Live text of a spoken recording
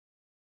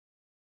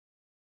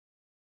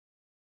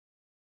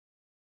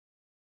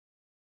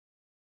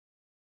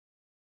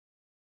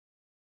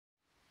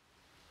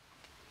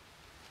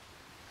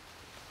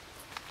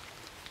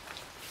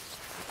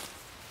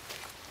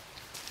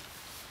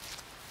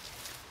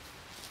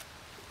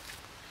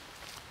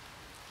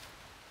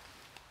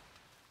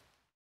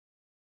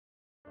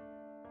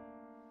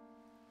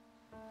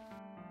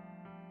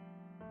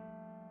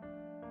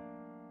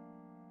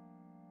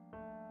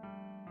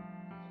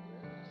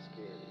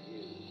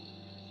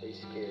They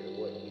scared of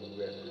what you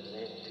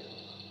represent to them.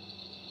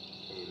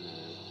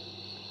 Amen.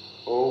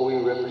 Oh, we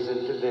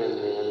represent to them,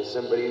 man, as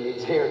somebody who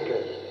needs a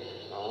haircut.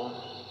 Oh,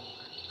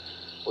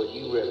 what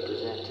you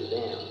represent to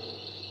them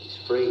is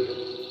freedom.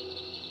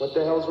 What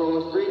the hell's wrong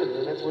with freedom,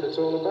 man? That's what it's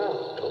all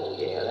about. Oh,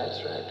 yeah,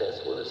 that's right.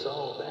 That's what it's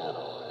all about,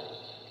 all right.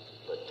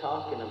 But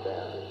talking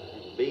about it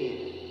and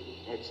being it,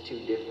 that's two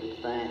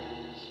different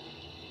things.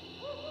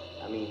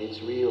 I mean,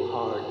 it's real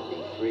hard to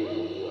be free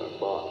when you are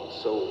bought and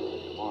sold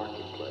in the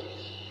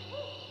marketplace.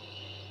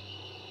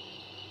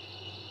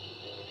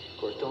 Of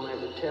course, don't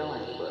ever tell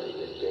anybody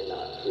that they're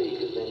not free,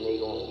 because then they're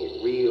going to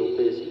get real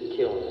busy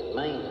killing and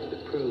maiming to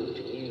prove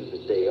to you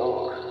that they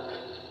are.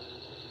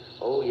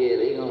 Oh, yeah,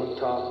 they're going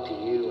to talk to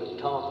you and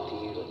talk to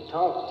you and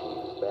talk to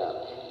you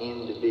about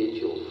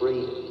individual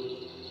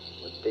freedom.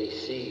 But they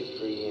see a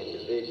free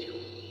individual,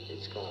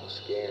 it's going to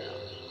scare them.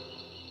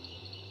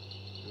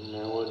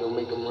 No, well, don't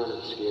make them run,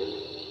 I'm scared.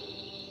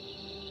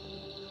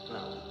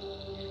 No,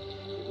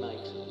 it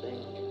makes them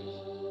dangerous.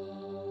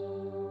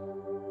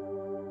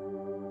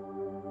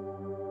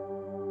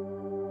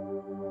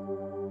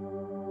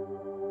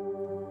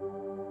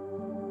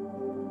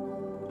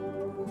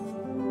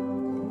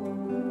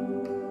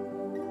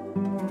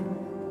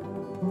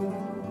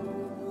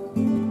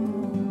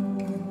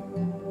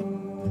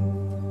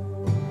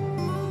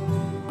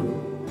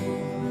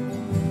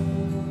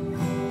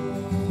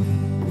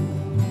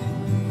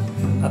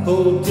 I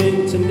pulled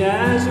into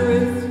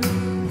Nazareth,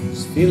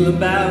 just feeling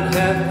about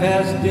half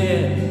past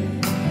dead.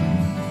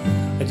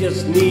 I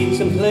just need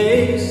some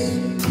place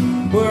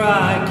where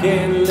I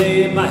can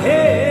lay my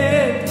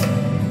head.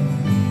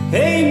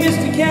 Hey,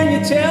 mister, can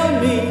you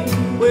tell me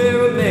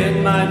where a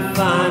man might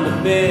find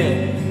a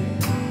bed?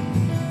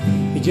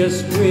 He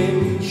just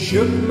grinned,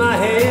 shook my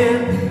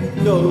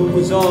hand, no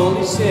was all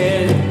he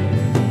said.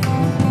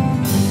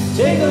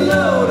 Take a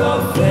load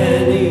off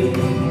Fanny,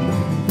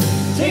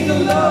 take a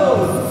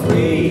load for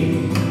free.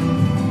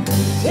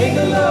 Take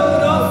a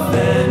load off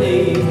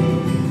Fanny,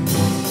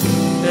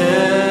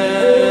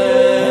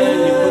 and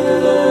you put the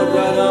load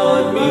right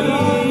on me.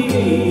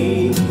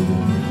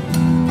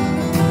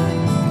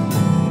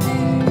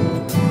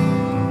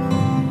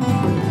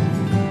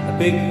 I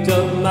picked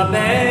up my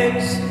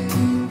bags,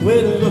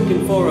 went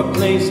looking for a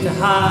place to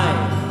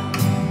hide,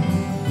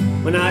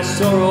 when I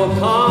saw old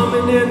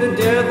Carmen and the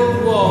devil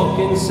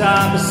walking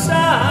side by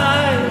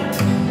side.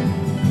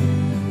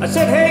 I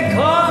said, hey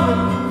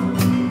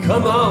Carmen,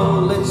 come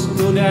on, let's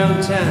go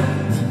downtown.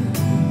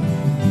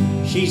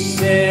 She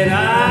said,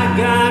 I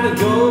gotta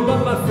go,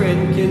 but my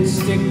friend can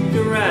stick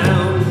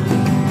around.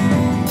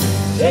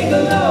 Take a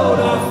load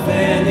off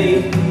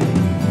Fanny,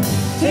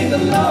 take a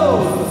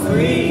load for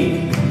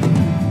free.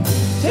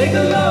 Take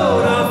a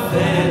load off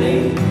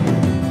Fanny,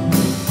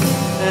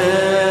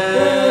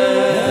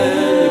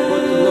 and you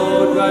put the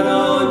load right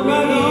on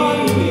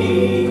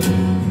me.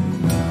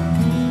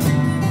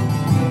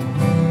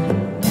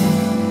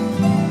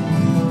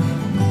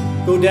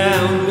 Go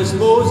down, Miss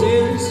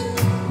Moses,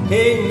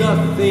 ain't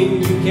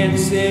nothing you can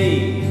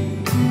say.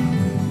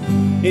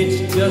 It's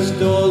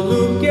just old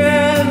Luke,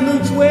 and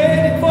Luke's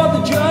waiting for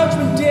the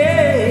judgment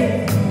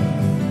day.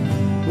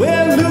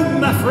 Well, Luke,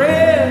 my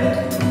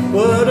friend,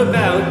 what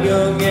about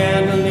young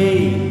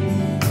Annalee?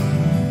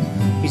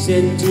 He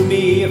said, to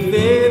me a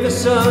favor,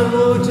 son,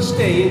 won't you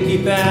stay and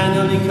keep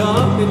Annalee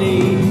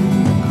company?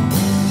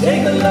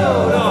 Take a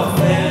load off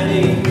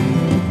Fanny,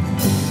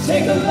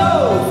 take a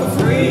load for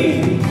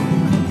free.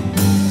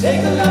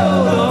 Take a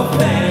load off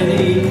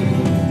Fanny,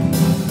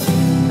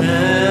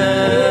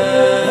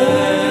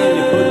 and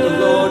you put the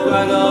load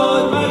right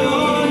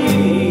on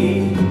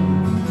me.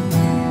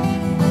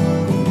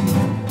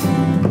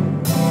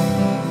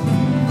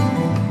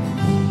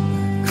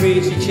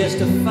 Crazy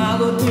Chester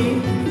followed me,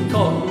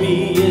 caught me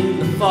in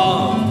the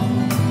fog.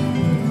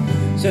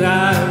 Said,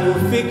 I will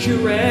fix your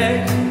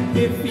wreck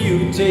if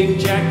you take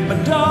Jack, my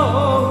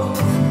dog.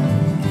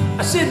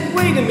 I said,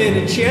 wait a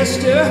minute,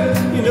 Chester,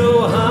 you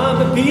know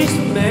I'm a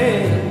peaceful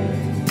man.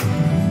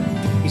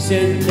 He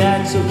said,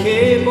 that's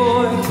okay,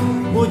 boy,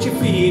 won't you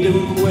feed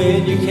him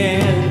when you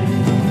can?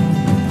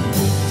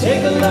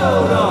 Take a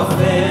load off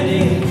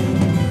Fanny,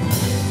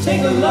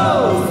 take a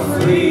load for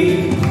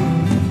free.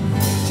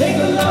 Take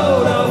a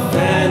load off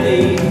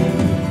Fanny,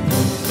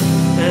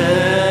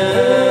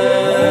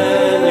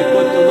 and you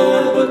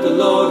put the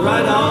load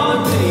right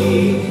on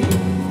me.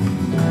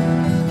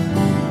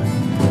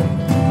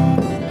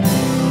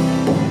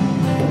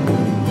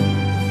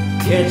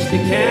 Catch the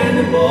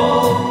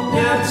cannonball,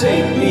 now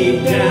take me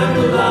down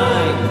the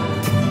line.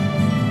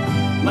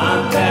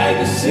 My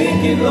bag is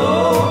sinking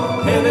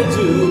low, and I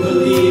do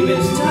believe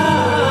it's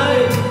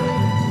time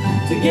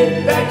to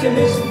get back to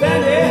Miss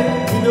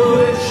Fanny. You know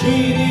that she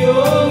the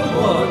only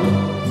one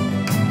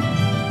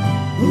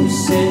who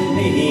sent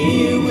me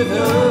here with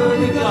her